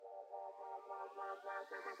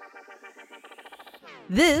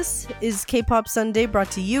This is K-Pop Sunday,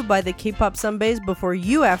 brought to you by the K-Pop Sunbays before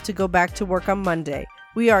you have to go back to work on Monday.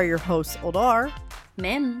 We are your hosts, Oldar,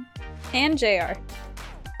 Min, and JR.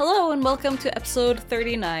 Hello and welcome to episode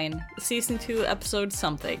 39, season 2, episode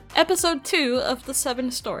something. Episode 2 of the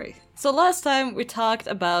Seven story. So last time we talked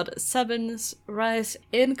about Seven's rise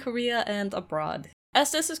in Korea and abroad.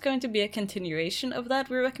 As this is going to be a continuation of that,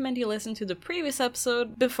 we recommend you listen to the previous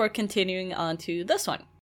episode before continuing on to this one.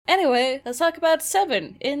 Anyway, let's talk about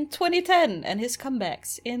Seven in 2010 and his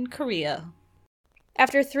comebacks in Korea.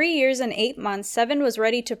 After 3 years and 8 months, Seven was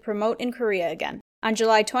ready to promote in Korea again. On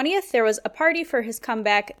July 20th, there was a party for his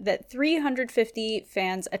comeback that 350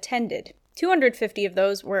 fans attended. 250 of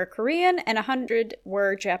those were Korean and 100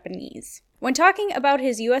 were Japanese. When talking about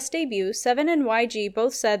his US debut, Seven and YG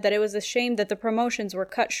both said that it was a shame that the promotions were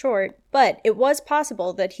cut short, but it was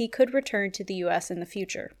possible that he could return to the US in the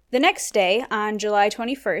future. The next day, on July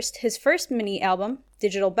 21st, his first mini-album,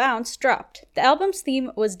 Digital Bounce, dropped. The album's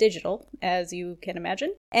theme was digital, as you can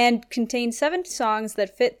imagine, and contained 7 songs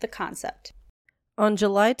that fit the concept. On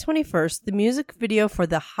July 21st, the music video for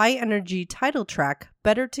the high-energy title track,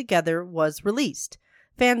 Better Together, was released.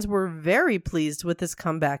 Fans were very pleased with his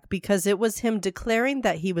comeback because it was him declaring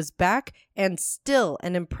that he was back and still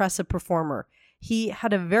an impressive performer. He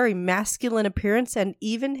had a very masculine appearance, and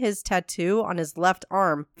even his tattoo on his left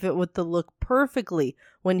arm fit with the look perfectly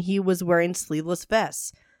when he was wearing sleeveless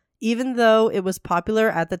vests. Even though it was popular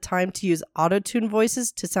at the time to use auto-tune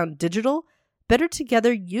voices to sound digital, Better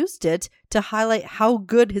Together used it to highlight how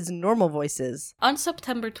good his normal voice is. On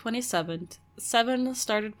September 27th, Seven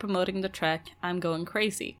started promoting the track I'm Going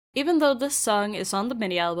Crazy. Even though this song is on the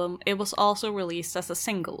mini-album, it was also released as a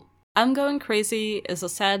single. I'm Going Crazy is a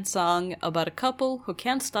sad song about a couple who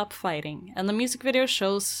can't stop fighting, and the music video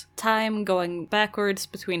shows time going backwards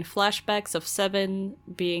between flashbacks of Seven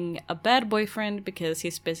being a bad boyfriend because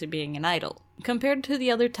he's busy being an idol. Compared to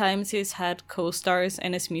the other times he's had co-stars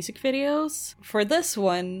in his music videos, for this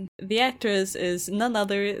one, the actress is none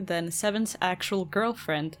other than Seven's actual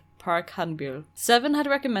girlfriend, Park Hanbul. Seven had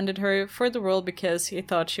recommended her for the role because he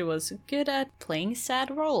thought she was good at playing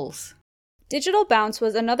sad roles. Digital Bounce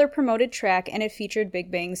was another promoted track, and it featured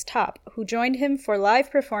Big Bang's Top, who joined him for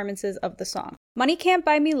live performances of the song. Money Can't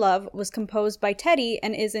Buy Me Love was composed by Teddy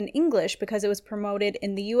and is in English because it was promoted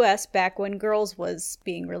in the US back when Girls was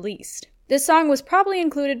being released. This song was probably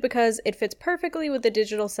included because it fits perfectly with the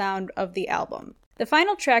digital sound of the album. The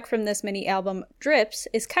final track from this mini-album, Drips,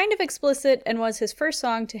 is kind of explicit and was his first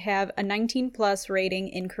song to have a 19+ rating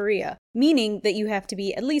in Korea, meaning that you have to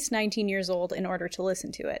be at least 19 years old in order to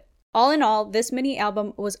listen to it. All in all, this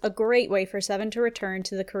mini-album was a great way for Seven to return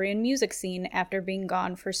to the Korean music scene after being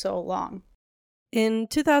gone for so long. In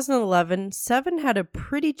 2011, Seven had a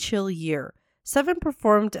pretty chill year. Seven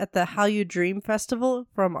performed at the Hallyu Dream Festival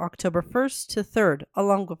from October 1st to 3rd,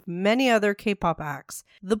 along with many other K-pop acts.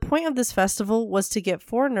 The point of this festival was to get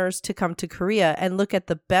foreigners to come to Korea and look at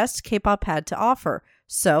the best K-pop had to offer.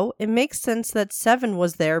 So, it makes sense that Seven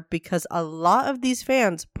was there because a lot of these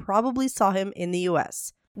fans probably saw him in the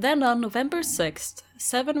US. Then on November 6th,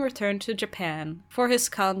 Seven returned to Japan for his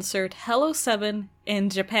concert Hello Seven in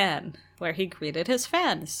Japan, where he greeted his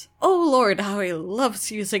fans. Oh lord, how he loves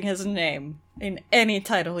using his name in any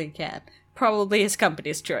title he can. Probably his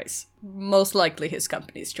company's choice. Most likely his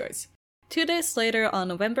company's choice. 2 days later, on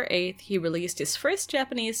November 8th, he released his first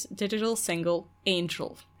Japanese digital single,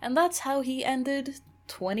 Angel. And that's how he ended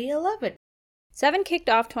 2011. Seven kicked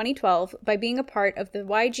off 2012 by being a part of the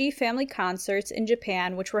YG Family Concerts in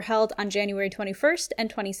Japan, which were held on January 21st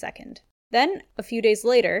and 22nd. Then, a few days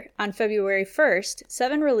later, on February 1st,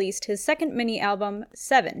 Seven released his second mini-album,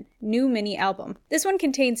 Seven, New Mini-Album. This one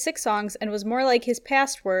contained 6 songs and was more like his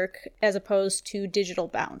past work as opposed to Digital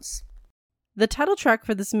Bounce. The title track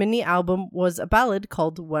for this mini-album was a ballad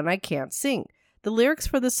called When I Can't Sing. The lyrics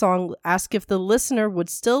for the song ask if the listener would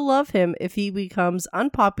still love him if he becomes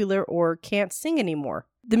unpopular or can't sing anymore.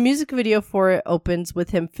 The music video for it opens with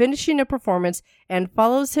him finishing a performance and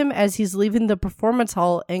follows him as he's leaving the performance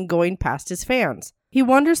hall and going past his fans. He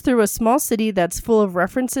wanders through a small city that's full of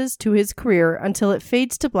references to his career until it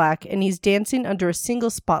fades to black and he's dancing under a single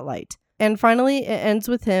spotlight. And finally, it ends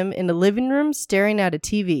with him in a living room staring at a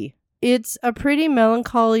TV. It's a pretty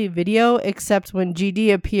melancholy video, except when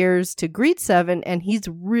GD appears to greet Seven and he's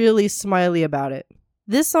really smiley about it.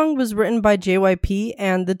 This song was written by JYP,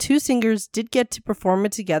 and the two singers did get to perform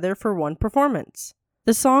it together for one performance.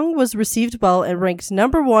 The song was received well and ranked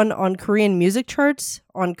number 1 on Korean music charts,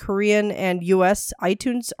 on Korean and US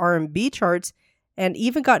iTunes R&B charts, and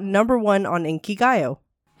even got number 1 on Inkigayo.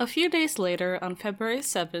 A few days later, on February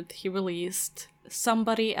 7th, he released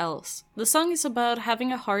Somebody Else. The song is about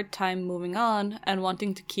having a hard time moving on and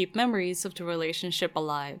wanting to keep memories of the relationship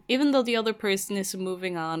alive, even though the other person is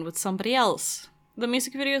moving on with somebody else. The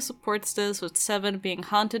music video supports this, with Seven being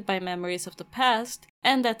haunted by memories of the past,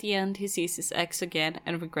 and at the end he sees his ex again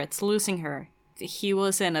and regrets losing her. He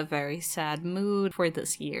was in a very sad mood for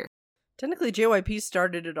this year. Technically, JYP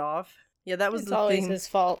started it off. Yeah, that was it's the always thing. his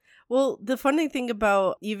fault. Well, the funny thing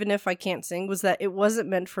about Even If I Can't Sing was that it wasn't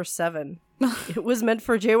meant for Seven. It was meant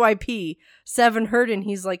for JYP. Seven heard it and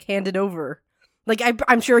he's like, hand it over. Like,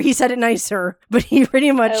 I'm sure he said it nicer, but he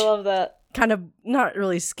pretty much I love that. kind of not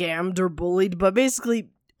really scammed or bullied, but basically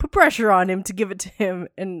put pressure on him to give it to him.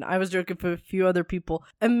 And I was joking with a few other people.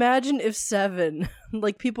 Imagine if Seven,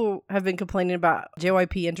 like, people have been complaining about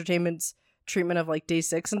JYP Entertainment's treatment of like Day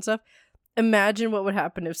 6 and stuff. Imagine what would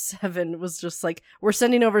happen if Seven was just like, we're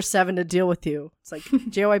sending over Seven to deal with you. It's like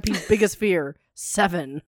JYP's biggest fear,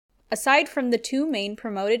 Seven. Aside from the two main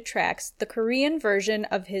promoted tracks, the Korean version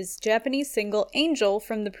of his Japanese single Angel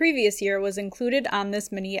from the previous year was included on this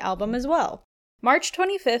mini-album as well. March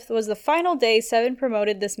 25th was the final day Seven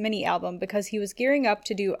promoted this mini-album because he was gearing up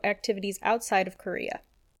to do activities outside of Korea.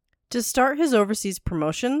 To start his overseas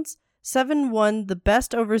promotions, Seven won the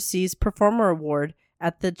Best Overseas Performer Award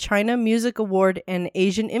at the China Music Award and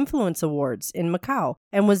Asian Influence Awards in Macau,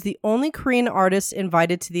 and was the only Korean artist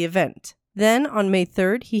invited to the event. Then, on May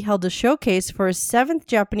 3rd, he held a showcase for his 7th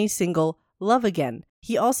Japanese single, Love Again.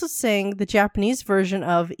 He also sang the Japanese version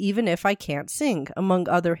of Even If I Can't Sing, among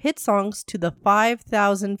other hit songs, to the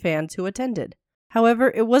 5,000 fans who attended. However,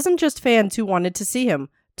 it wasn't just fans who wanted to see him.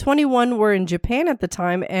 21 were in Japan at the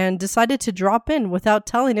time and decided to drop in without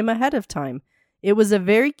telling him ahead of time. It was a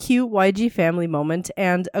very cute YG family moment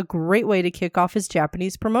and a great way to kick off his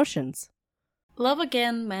Japanese promotions. Love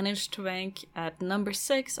Again managed to rank at number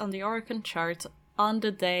 6 on the Oricon chart on the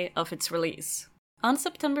day of its release. On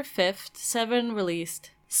September 5th, Seven released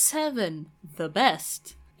Seven, the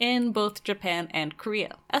Best, in both Japan and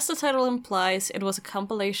Korea. As the title implies, it was a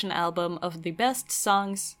compilation album of the best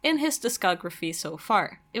songs in his discography so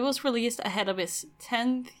far. It was released ahead of his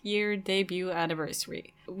 10th year debut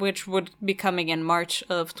anniversary, which would be coming in March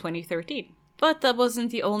of 2013. But that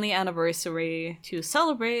wasn't the only anniversary to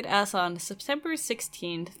celebrate, as on September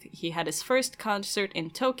 16th, he had his first concert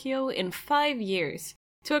in Tokyo in 5 years,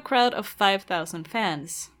 to a crowd of 5,000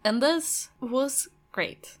 fans. And this was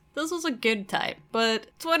great. This was a good time, but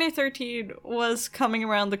 2013 was coming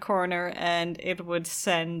around the corner and it would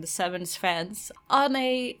send Seven's fans on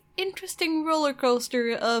a interesting roller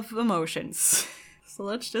coaster of emotions. So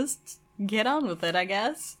let's just get on with it, I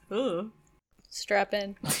guess. Ooh. Strap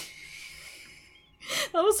in.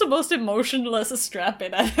 That was the most emotionless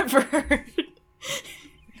strap-in I've ever heard.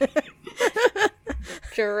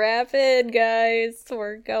 Strap in, guys.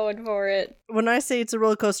 We're going for it. When I say it's a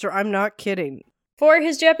roller coaster, I'm not kidding. For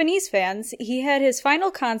his Japanese fans, he had his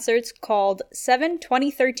final concerts called Seven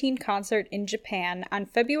 2013 Concert in Japan on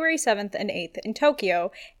February 7th and 8th in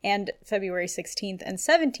Tokyo, and February 16th and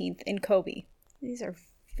 17th in Kobe. These are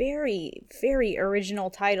very, very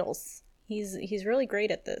original titles. He's really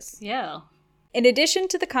great at this. Yeah. In addition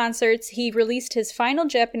to the concerts, he released his final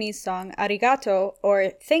Japanese song, Arigato,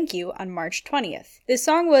 or Thank You, on March 20th. This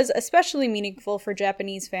song was especially meaningful for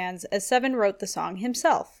Japanese fans, as Seven wrote the song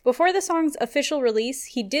himself. Before the song's official release,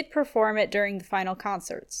 he did perform it during the final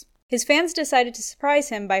concerts. His fans decided to surprise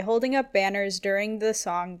him by holding up banners during the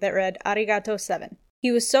song that read Arigato 7.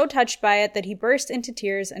 He was so touched by it that he burst into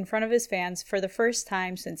tears in front of his fans for the first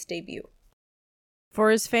time since debut. For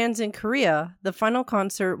his fans in Korea, the final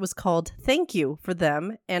concert was called Thank You for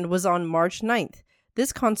them and was on March 9th.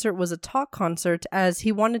 This concert was a talk concert as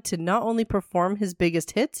he wanted to not only perform his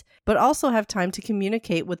biggest hits, but also have time to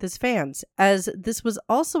communicate with his fans, as this was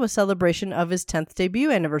also a celebration of his 10th debut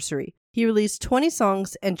anniversary. He released 20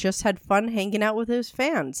 songs and just had fun hanging out with his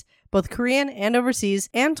fans, both Korean and overseas,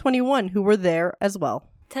 and 21 who were there as well.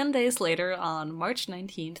 10 days later, on March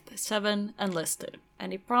 19th, Seven enlisted,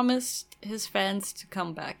 and he promised his fans to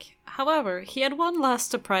come back. However, he had one last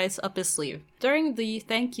surprise up his sleeve. During the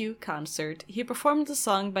Thank You concert, he performed a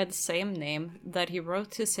song by the same name that he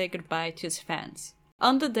wrote to say goodbye to his fans.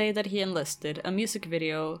 On the day that he enlisted, a music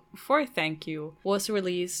video for Thank You was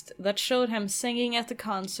released that showed him singing at the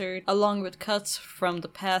concert, along with cuts from the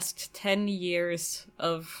past 10 years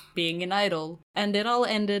of being an idol, and it all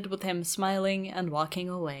ended with him smiling and walking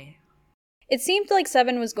away. It seemed like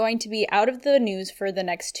Seven was going to be out of the news for the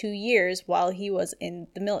next 2 years while he was in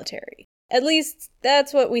the military. At least,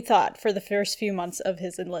 that's what we thought for the first few months of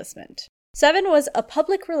his enlistment. Seven was a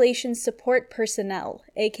public relations support personnel,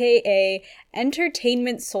 aka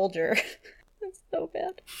entertainment soldier. That's so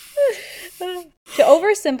bad. To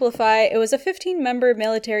oversimplify, it was a 15-member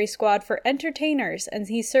military squad for entertainers, and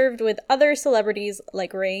he served with other celebrities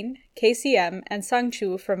like Rain, KCM, and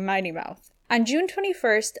Sangchu from Mighty Mouth. On June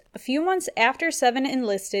 21st, a few months after Seven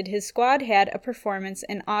enlisted, his squad had a performance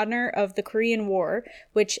in honor of the Korean War,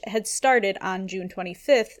 which had started on June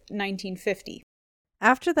 25th, 1950.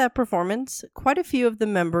 After that performance, quite a few of the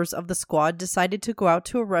members of the squad decided to go out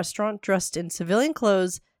to a restaurant dressed in civilian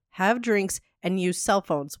clothes, have drinks, and use cell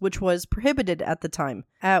phones, which was prohibited at the time.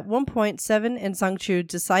 At one point, Seven and Sangchu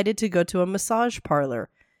decided to go to a massage parlor.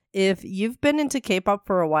 If you've been into K-pop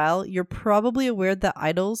for a while, you're probably aware that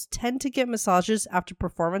idols tend to get massages after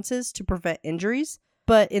performances to prevent injuries.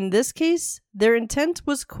 But in this case, their intent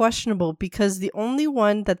was questionable because the only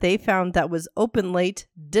one that they found that was open late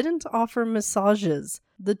didn't offer massages.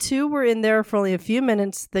 The two were in there for only a few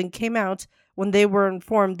minutes, then came out when they were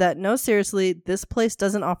informed that no, seriously, this place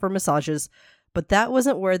doesn't offer massages. But that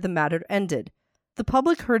wasn't where the matter ended. The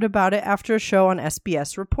public heard about it after a show on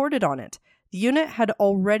SBS reported on it. The unit had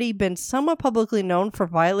already been somewhat publicly known for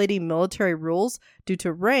violating military rules due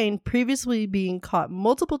to Rain previously being caught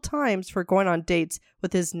multiple times for going on dates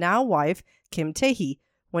with his now wife, Kim Tae-hee,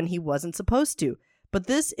 when he wasn't supposed to. But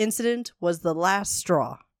this incident was the last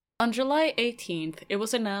straw. On July 18th, it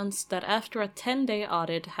was announced that after a 10-day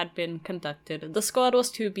audit had been conducted, the squad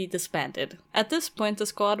was to be disbanded. At this point, the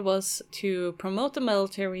squad was to promote the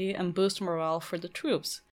military and boost morale for the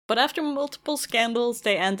troops. But after multiple scandals,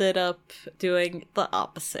 they ended up doing the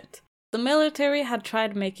opposite. The military had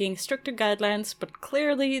tried making stricter guidelines, but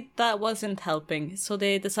clearly that wasn't helping, so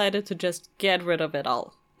they decided to just get rid of it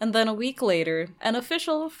all. And then a week later, an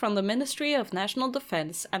official from the Ministry of National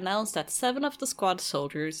Defense announced that 7 of the squad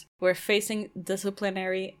soldiers were facing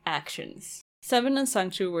disciplinary actions. Seven and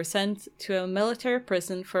Sangchu were sent to a military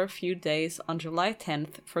prison for a few days on July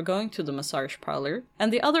 10th for going to the massage parlor,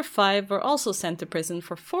 and the other 5 were also sent to prison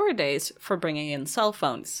for 4 days for bringing in cell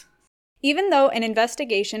phones. Even though an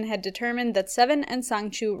investigation had determined that Seven and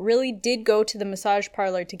Sangchu really did go to the massage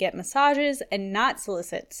parlor to get massages and not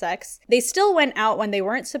solicit sex, they still went out when they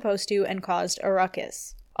weren't supposed to and caused a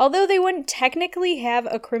ruckus. Although they wouldn't technically have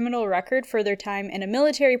a criminal record for their time in a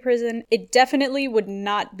military prison, it definitely would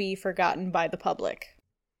not be forgotten by the public.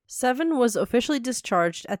 Seven was officially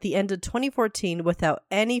discharged at the end of 2014 without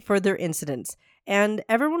any further incidents, and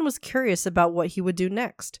everyone was curious about what he would do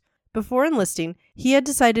next. Before enlisting, he had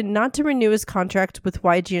decided not to renew his contract with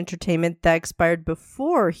YG Entertainment that expired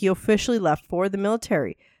before he officially left for the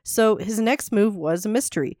military, so his next move was a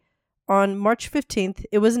mystery. On March 15th,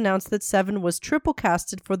 it was announced that Seven was triple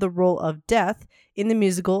casted for the role of Death in the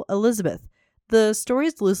musical Elizabeth. The story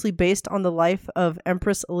is loosely based on the life of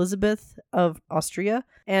Empress Elizabeth of Austria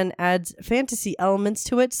and adds fantasy elements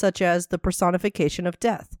to it, such as the personification of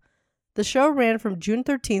death. The show ran from June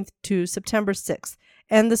 13th to September 6th,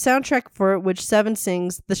 and the soundtrack for it, which Seven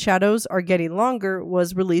sings The Shadows Are Getting Longer,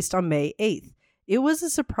 was released on May 8th. It was a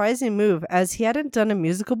surprising move, as he hadn't done a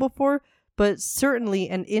musical before, but certainly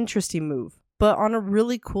an interesting move. But on a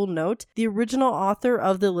really cool note, the original author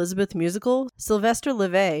of the Elizabeth musical, Sylvester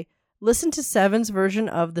Levay, listened to Seven's version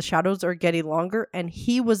of The Shadows Are Getting Longer, and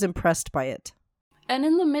he was impressed by it. And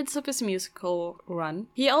in the midst of his musical run,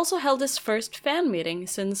 he also held his first fan meeting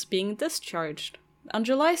since being discharged. On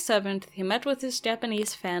July 7th, he met with his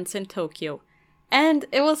Japanese fans in Tokyo, and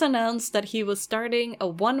it was announced that he was starting a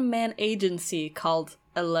one-man agency called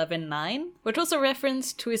 11/9, which was a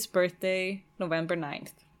reference to his birthday, November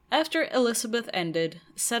 9th. After Elizabeth ended,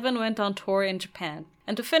 Seven went on tour in Japan,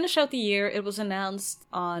 and to finish out the year, it was announced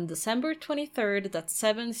on December 23rd that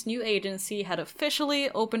Seven's new agency had officially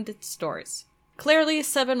opened its doors. Clearly,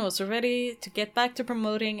 Seven was ready to get back to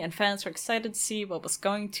promoting, and fans were excited to see what was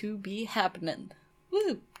going to be happening.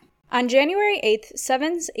 Woo! On January 8th,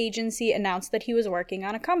 Seven's agency announced that he was working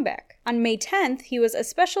on a comeback. On May 10th, he was a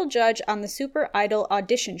special judge on the Super Idol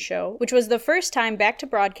audition show, which was the first time back to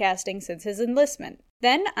broadcasting since his enlistment.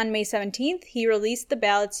 Then, on May 17th, he released the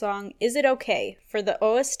ballad song Is It Okay for the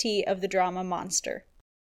OST of the drama Monster.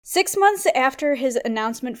 6 months after his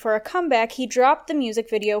announcement for a comeback, he dropped the music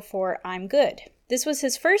video for I'm Good. This was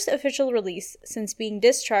his first official release since being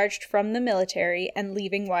discharged from the military and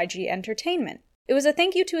leaving YG Entertainment. It was a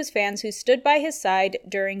thank you to his fans who stood by his side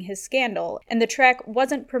during his scandal, and the track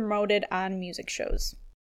wasn't promoted on music shows.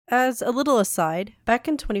 As a little aside, back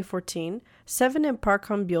in 2014, Seven and Park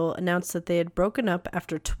Han-byul announced that they had broken up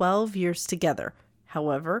after 12 years together.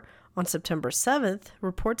 However, on September 7th,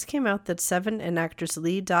 reports came out that Seven and actress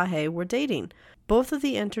Lee Da-hae were dating. Both of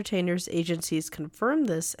the entertainers' agencies confirmed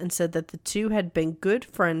this and said that the two had been good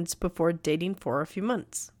friends before dating for a few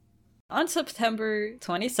months. On September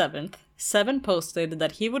 27th, Seven posted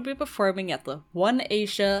that he would be performing at the One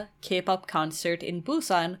Asia K-pop concert in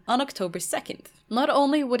Busan on October 2nd. Not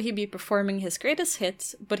only would he be performing his greatest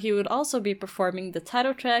hits, but he would also be performing the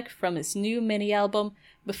title track from his new mini-album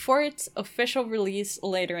before its official release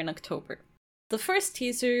later in October. The first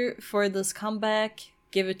teaser for this comeback,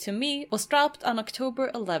 Give It To Me, was dropped on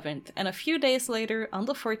October 11th, and a few days later, on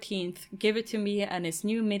the 14th, Give It To Me and his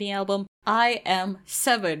new mini-album, I Am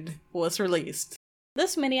 7, was released.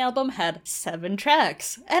 This mini-album had 7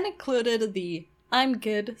 tracks, and included the I'm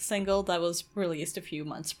Good single that was released a few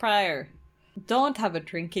months prior. Don't have a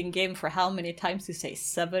drinking game for how many times you say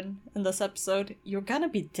 7 in this episode. You're gonna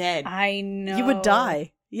be dead. I know. You would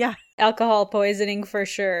die. Yeah. Alcohol poisoning for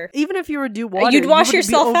sure. Even if you were due water, you'd wash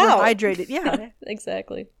yourself out. Overhydrated. Yeah.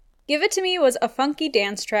 Exactly. Give It To Me was a funky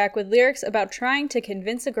dance track with lyrics about trying to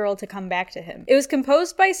convince a girl to come back to him. It was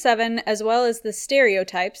composed by Seven, as well as the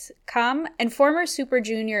Stereotypes, Kam, and former Super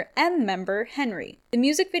Junior M member Henry. The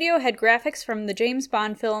music video had graphics from the James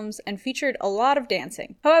Bond films and featured a lot of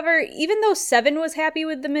dancing. However, even though Seven was happy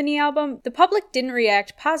with the mini-album, the public didn't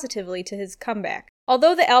react positively to his comeback.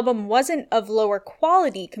 Although the album wasn't of lower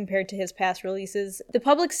quality compared to his past releases, the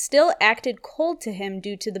public still acted cold to him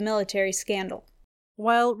due to the military scandal.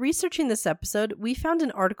 While researching this episode, we found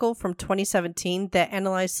an article from 2017 that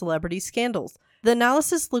analyzed celebrity scandals. The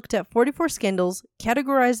analysis looked at 44 scandals,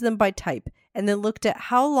 categorized them by type, and then looked at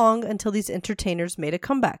how long until these entertainers made a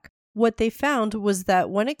comeback. What they found was that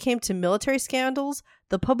when it came to military scandals,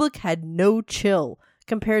 the public had no chill,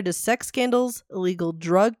 compared to sex scandals, illegal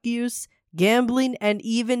drug use, gambling, and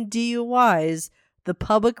even DUIs. The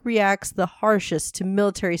public reacts the harshest to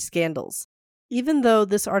military scandals. Even though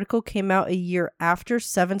this article came out a year after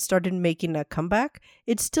Seven started making a comeback,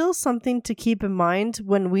 it's still something to keep in mind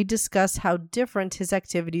when we discuss how different his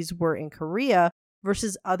activities were in Korea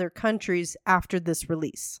versus other countries after this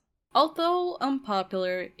release. Although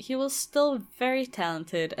unpopular, he was still very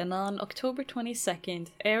talented, and on October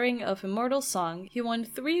 22nd, airing of Immortal Song, he won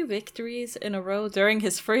 3 victories in a row during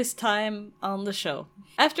his first time on the show.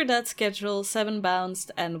 After that schedule, Seven bounced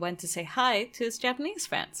and went to say hi to his Japanese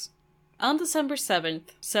fans. On December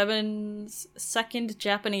 7th, Seven's second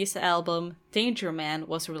Japanese album, Danger Man,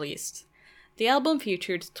 was released. The album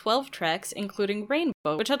featured 12 tracks, including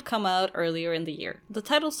Rainbow, which had come out earlier in the year. The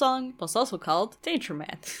title song was also called Danger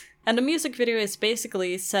Man. And the music video is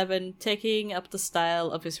basically Seven taking up the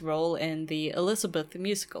style of his role in the Elizabeth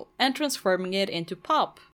musical and transforming it into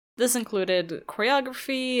pop. This included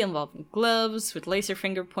choreography involving gloves with laser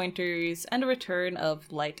finger pointers and a return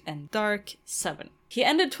of Light and Dark 7. He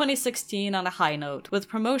ended 2016 on a high note, with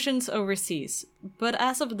promotions overseas, but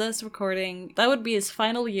as of this recording, that would be his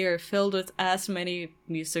final year filled with as many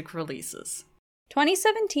music releases.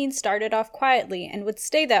 2017 started off quietly and would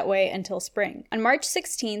stay that way until spring. On March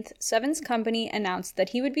 16th, Seven's company announced that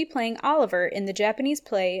he would be playing Oliver in the Japanese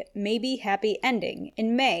play Maybe Happy Ending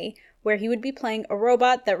in May, where he would be playing a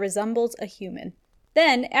robot that resembles a human.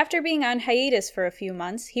 Then, after being on hiatus for a few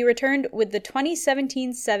months, he returned with the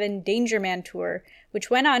 2017 Seven Danger Man tour, which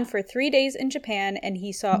went on for 3 days in Japan, and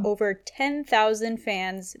he saw over 10,000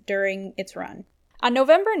 fans during its run. On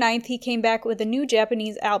November 9th, he came back with a new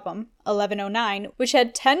Japanese album, 1109, which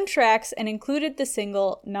had 10 tracks and included the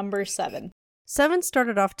single Number 7. Seven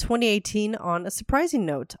started off 2018 on a surprising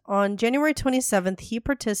note. On January 27th, he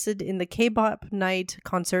participated in the K-pop Night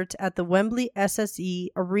concert at the Wembley SSE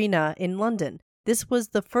Arena in London. This was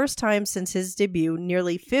the first time since his debut,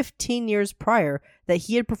 nearly 15 years prior, that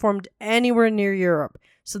he had performed anywhere near Europe,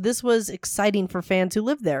 so this was exciting for fans who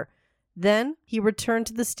lived there. Then, he returned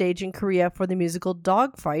to the stage in Korea for the musical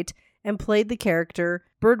Dogfight and played the character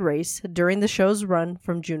Bird Race during the show's run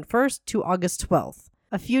from June 1st to August 12th.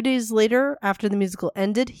 A few days later, after the musical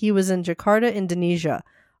ended, he was in Jakarta, Indonesia.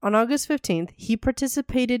 On August 15th, he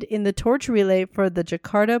participated in the torch relay for the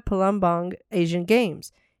Jakarta Palembang Asian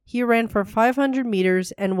Games. He ran for 500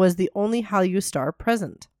 meters and was the only Hallyu star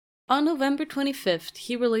present. On November 25th,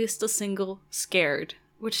 he released the single Scared,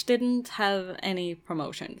 which didn't have any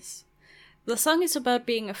promotions. The song is about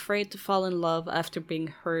being afraid to fall in love after being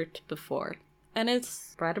hurt before, and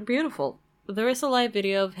it's rather beautiful. There is a live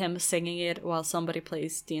video of him singing it while somebody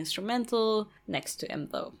plays the instrumental next to him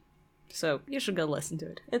though, so you should go listen to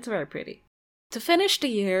it. It's very pretty. To finish the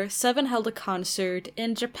year, Seven held a concert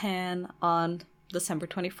in Japan on December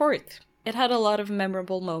 24th. It had a lot of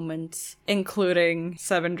memorable moments, including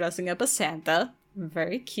Seven dressing up as Santa.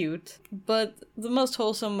 Very cute. But the most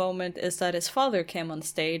wholesome moment is that his father came on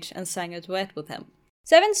stage and sang a duet with him.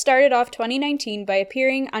 Seven started off 2019 by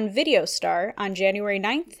appearing on Video Star on January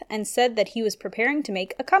 9th and said that he was preparing to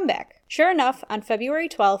make a comeback. Sure enough, on February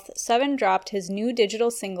 12th, Seven dropped his new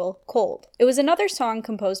digital single, Cold. It was another song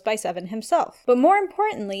composed by Seven himself. But more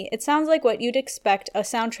importantly, it sounds like what you'd expect a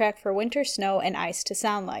soundtrack for winter snow and ice to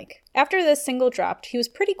sound like. After this single dropped, he was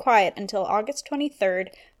pretty quiet until August 23rd,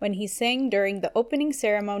 when he sang during the opening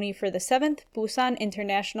ceremony for the 7th Busan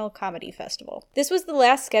International Comedy Festival. This was the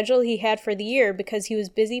last schedule he had for the year because he was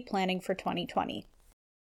busy planning for 2020.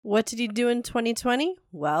 What did he do in 2020?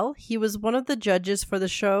 Well, he was one of the judges for the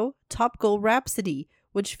show Top Goal Rhapsody,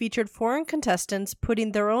 which featured foreign contestants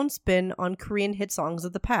putting their own spin on Korean hit songs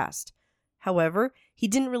of the past. However, he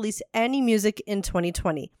didn't release any music in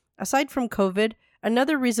 2020. Aside from COVID,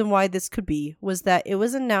 another reason why this could be was that it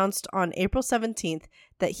was announced on April 17th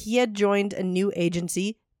that he had joined a new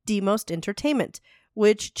agency, Demos Entertainment,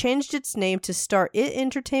 which changed its name to Star It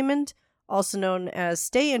Entertainment, also known as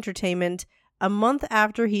Stay Entertainment, a month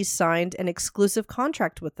after he signed an exclusive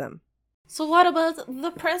contract with them. So what about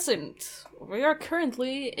the present? We are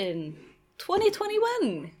currently in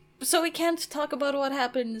 2021. So we can't talk about what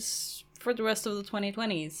happens for the rest of the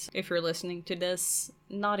 2020s if you're listening to this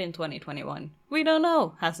not in 2021. We don't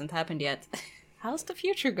know. Hasn't happened yet. How's the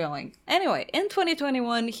future going? Anyway, in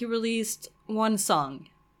 2021, he released one song,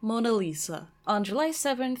 Mona Lisa, on July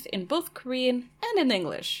 7th in both Korean and in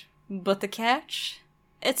English. But the catch?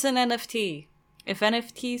 It's an NFT. If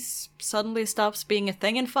NFTs suddenly stops being a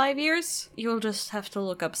thing in 5 years, you'll just have to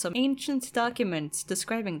look up some ancient documents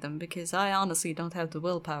describing them, because I honestly don't have the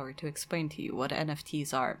willpower to explain to you what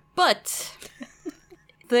NFTs are. But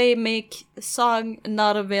they make a song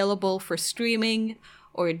not available for streaming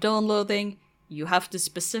or downloading. You have to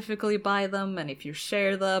specifically buy them, and if you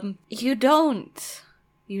share them, you don't.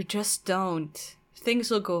 You just don't. Things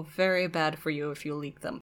will go very bad for you if you leak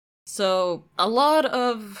them. So, a lot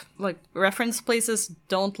of, reference places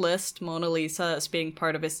don't list Mona Lisa as being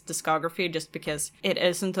part of his discography just because it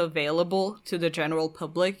isn't available to the general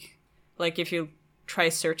public. Like, if you try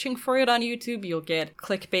searching for it on YouTube, you'll get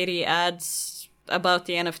clickbaity ads about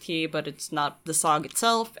the NFT, but it's not the song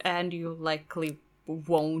itself, and you likely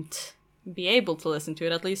won't be able to listen to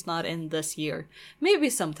it, at least not in this year. Maybe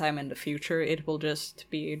sometime in the future it will just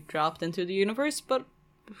be dropped into the universe, but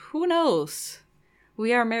who knows?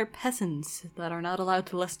 We are mere peasants that are not allowed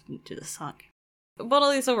to listen to the song. Mona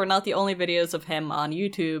Lisa were not the only videos of him on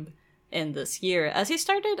YouTube in this year, as he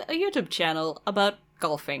started a YouTube channel about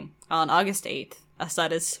golfing on August 8th, as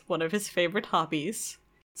that is one of his favorite hobbies.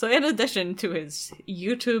 So in addition to his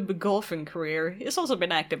YouTube golfing career, he's also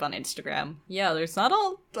been active on Instagram. Yeah, there's not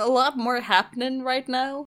a lot more happening right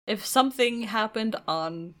now. If something happened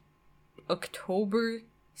on October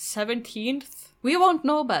 17th, we won't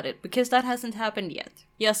know about it, because that hasn't happened yet.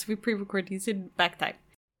 Yes, we pre-record these in back time.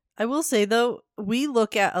 I will say, though, we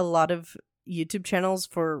look at a lot of YouTube channels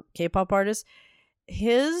for K-pop artists.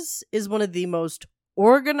 His is one of the most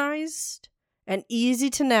organized and easy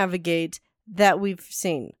to navigate that we've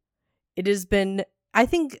seen. It has been, I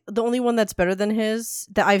think the only one that's better than his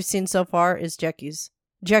that I've seen so far is Jackie's.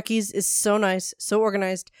 Jackie's is so nice, so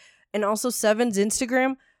organized. And also Seven's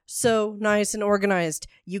Instagram, so nice and organized.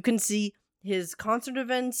 You can see his concert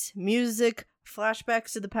events, music,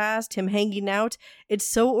 flashbacks to the past, him hanging out. It's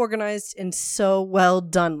so organized and so well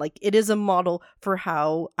done. Like, it is a model for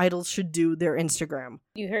how idols should do their Instagram.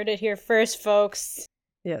 You heard it here first, folks.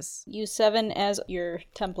 Yes. Use Seven as your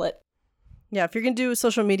template. Yeah, if you're going to do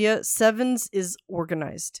social media, Seven's is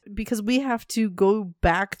organized. Because we have to go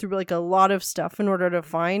back through, a lot of stuff in order to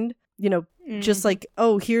find, just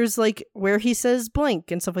here's, where he says blank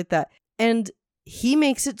and stuff like that. And he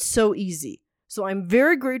makes it so easy. So I'm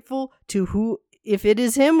very grateful to if it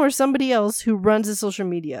is him or somebody else who runs the social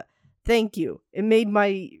media. Thank you. It made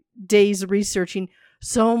my days researching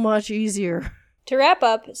so much easier. To wrap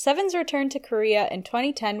up, Seven's return to Korea in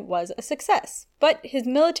 2010 was a success, but his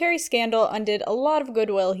military scandal undid a lot of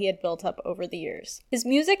goodwill he had built up over the years. His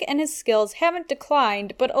music and his skills haven't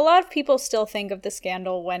declined, but a lot of people still think of the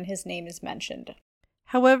scandal when his name is mentioned.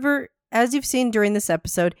 However, as you've seen during this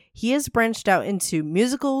episode, he has branched out into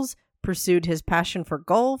musicals, pursued his passion for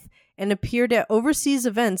golf, and appeared at overseas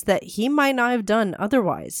events that he might not have done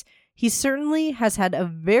otherwise. He certainly has had a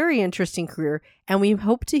very interesting career, and we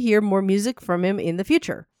hope to hear more music from him in the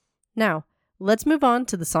future. Now, let's move on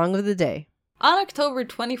to the song of the day. On October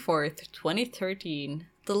 24th, 2013,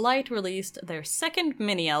 The Light released their second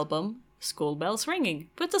mini-album, School Bells Ringing,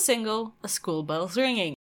 with the single, A School Bells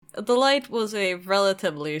Ringing. The Light was a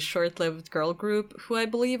relatively short-lived girl group who I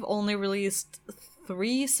believe only released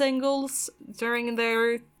 3 singles during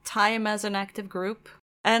their time as an active group.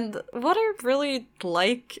 And what I really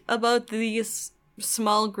like about these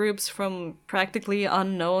small groups from practically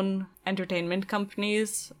unknown entertainment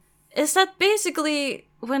companies is that basically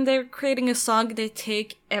when they're creating a song, they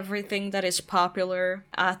take everything that is popular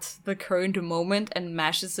at the current moment and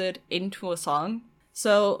mashes it into a song.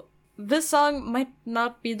 So this song might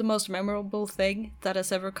not be the most memorable thing that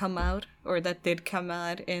has ever come out, or that did come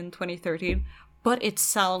out in 2013, but it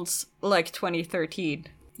sounds like 2013.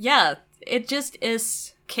 Yeah, it just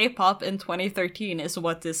is K-pop in 2013 is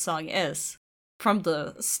what this song is. From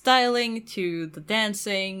the styling to the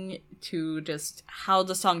dancing to just how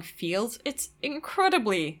the song feels, it's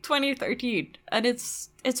incredibly 2013, and it's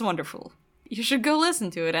wonderful. You should go listen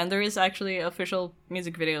to it, and there is actually official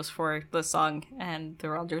music videos for the song, and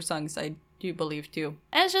there are other songs I do believe too.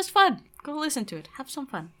 And it's just fun. Go listen to it. Have some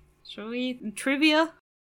fun. Shall we trivia?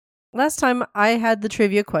 Last time I had the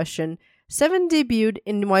trivia question. Seven debuted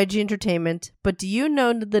in YG Entertainment, but do you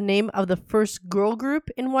know the name of the first girl group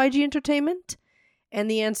in YG Entertainment? And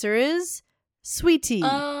the answer is Sweetie.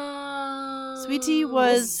 Sweetie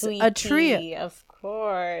was a trio. Of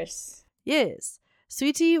course. Yes.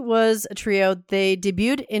 Sweetie was a trio. They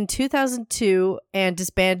debuted in 2002 and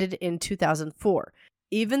disbanded in 2004.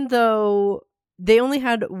 Even though they only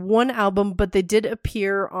had one album, but they did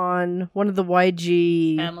appear on one of the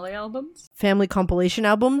YG family compilation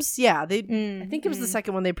albums. Yeah, I think it was the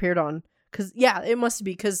second one they appeared on. It must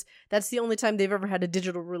be, because that's the only time they've ever had a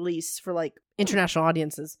digital release for, like, international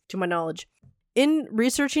audiences, to my knowledge. In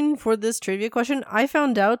researching for this trivia question, I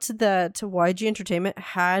found out that YG Entertainment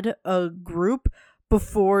had a group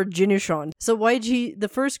before Jinusean. So the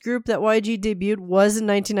first group that YG debuted was in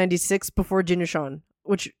 1996 before Jinusean,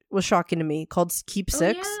 which was shocking to me, called Keep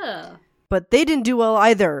Six. Yeah. But they didn't do well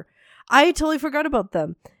either. I totally forgot about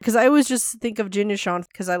them, because I always just think of Jinusean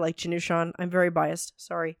because I like Jinusean. I'm very biased,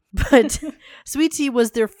 sorry. But Sweetie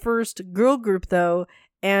was their first girl group, though,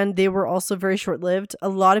 and they were also very short-lived. A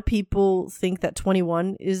lot of people think that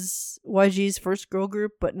 2NE1 is YG's first girl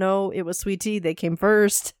group, but no, it was Sweetie. They came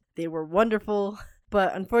first. They were wonderful,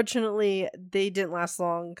 but unfortunately, they didn't last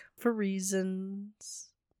long for reasons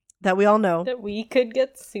that we all know. That we could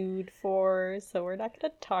get sued for, so we're not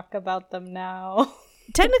going to talk about them now.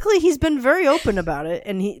 Technically, he's been very open about it,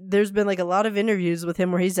 and there's been, like, a lot of interviews with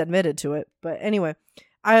him where he's admitted to it. But anyway,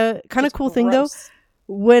 kind of cool thing, though,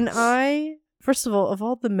 first of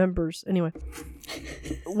all the members, anyway,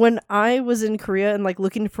 when I was in Korea and, like,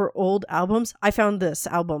 looking for old albums, I found this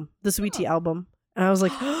album, the Sweetie album, and I was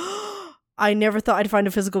like, I never thought I'd find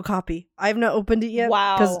a physical copy. I have not opened it yet.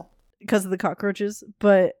 Wow. Because of the cockroaches,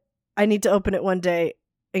 but I need to open it one day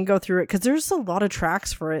and go through it, because there's a lot of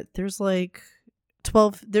tracks for it. There's, like,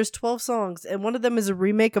 12 songs, and one of them is a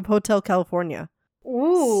remake of Hotel California.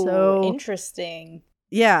 Ooh, so interesting.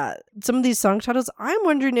 Yeah, some of these song titles, I'm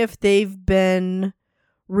wondering if they've been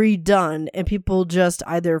redone and people just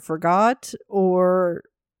either forgot, or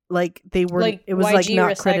like they were, like, it was YG like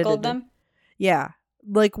not credited them. Yeah,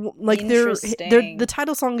 like the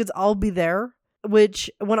title song is I'll Be There,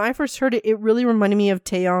 which when I first heard it, it really reminded me of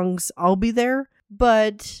Taeyong's I'll Be There,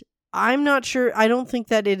 but I'm not sure. I don't think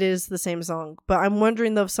that it is the same song, but I'm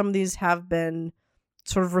wondering though if some of these have been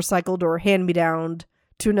sort of recycled or hand-me-downed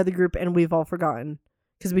to another group and we've all forgotten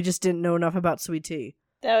because we just didn't know enough about Sweetie.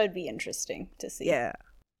 That would be interesting to see. Yeah.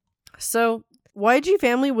 So YG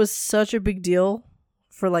Family was such a big deal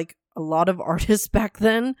for, like, a lot of artists back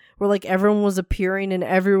then, where, like, everyone was appearing in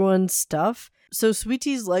everyone's stuff. So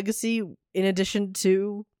Sweetie's legacy, in addition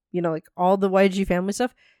to, you know, like, all the YG Family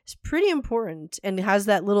stuff, is pretty important, and has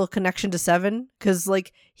that little connection to Seven, because,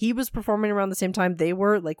 like, he was performing around the same time they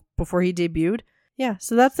were, like, before he debuted. Yeah,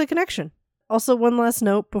 so that's the connection. Also, one last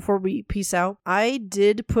note before we peace out. I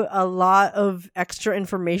did put a lot of extra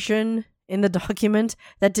information in the document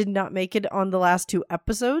that did not make it on the last 2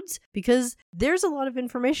 episodes, because there's a lot of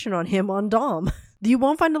information on him on Dom. You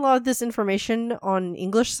won't find a lot of this information on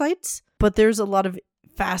English sites, but there's a lot of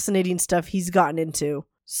fascinating stuff he's gotten into.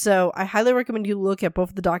 So I highly recommend you look at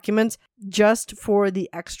both the documents just for the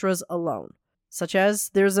extras alone. Such as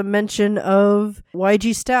there's a mention of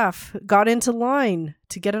YG staff got into line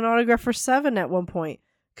to get an autograph for Seven at one point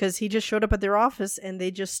because he just showed up at their office and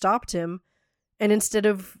they just stopped him. And instead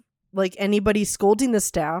of, like, anybody scolding the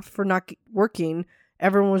staff for not working,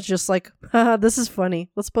 everyone was just like, haha, this is funny.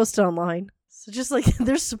 Let's post it online. So just, like,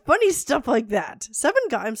 there's funny stuff like that. Seven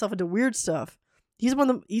got himself into weird stuff.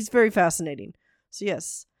 He's very fascinating. So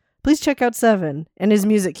yes, please check out Seven and his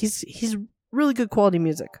music. He's really good quality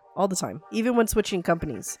music all the time, even when switching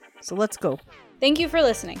companies. So let's go. Thank you for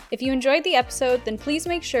listening. If you enjoyed the episode, then please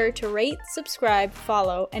make sure to rate, subscribe,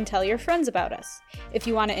 follow, and tell your friends about us. If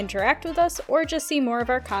you want to interact with us or just see more of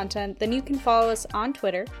our content, then you can follow us on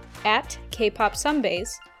Twitter at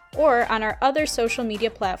KPopSunbays or on our other social media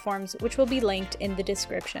platforms, which will be linked in the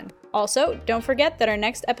description. Also, don't forget that our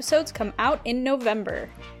next episodes come out in November.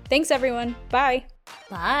 Thanks, everyone. Bye.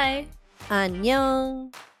 Bye.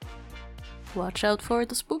 안녕. Watch out for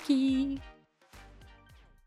the spooky.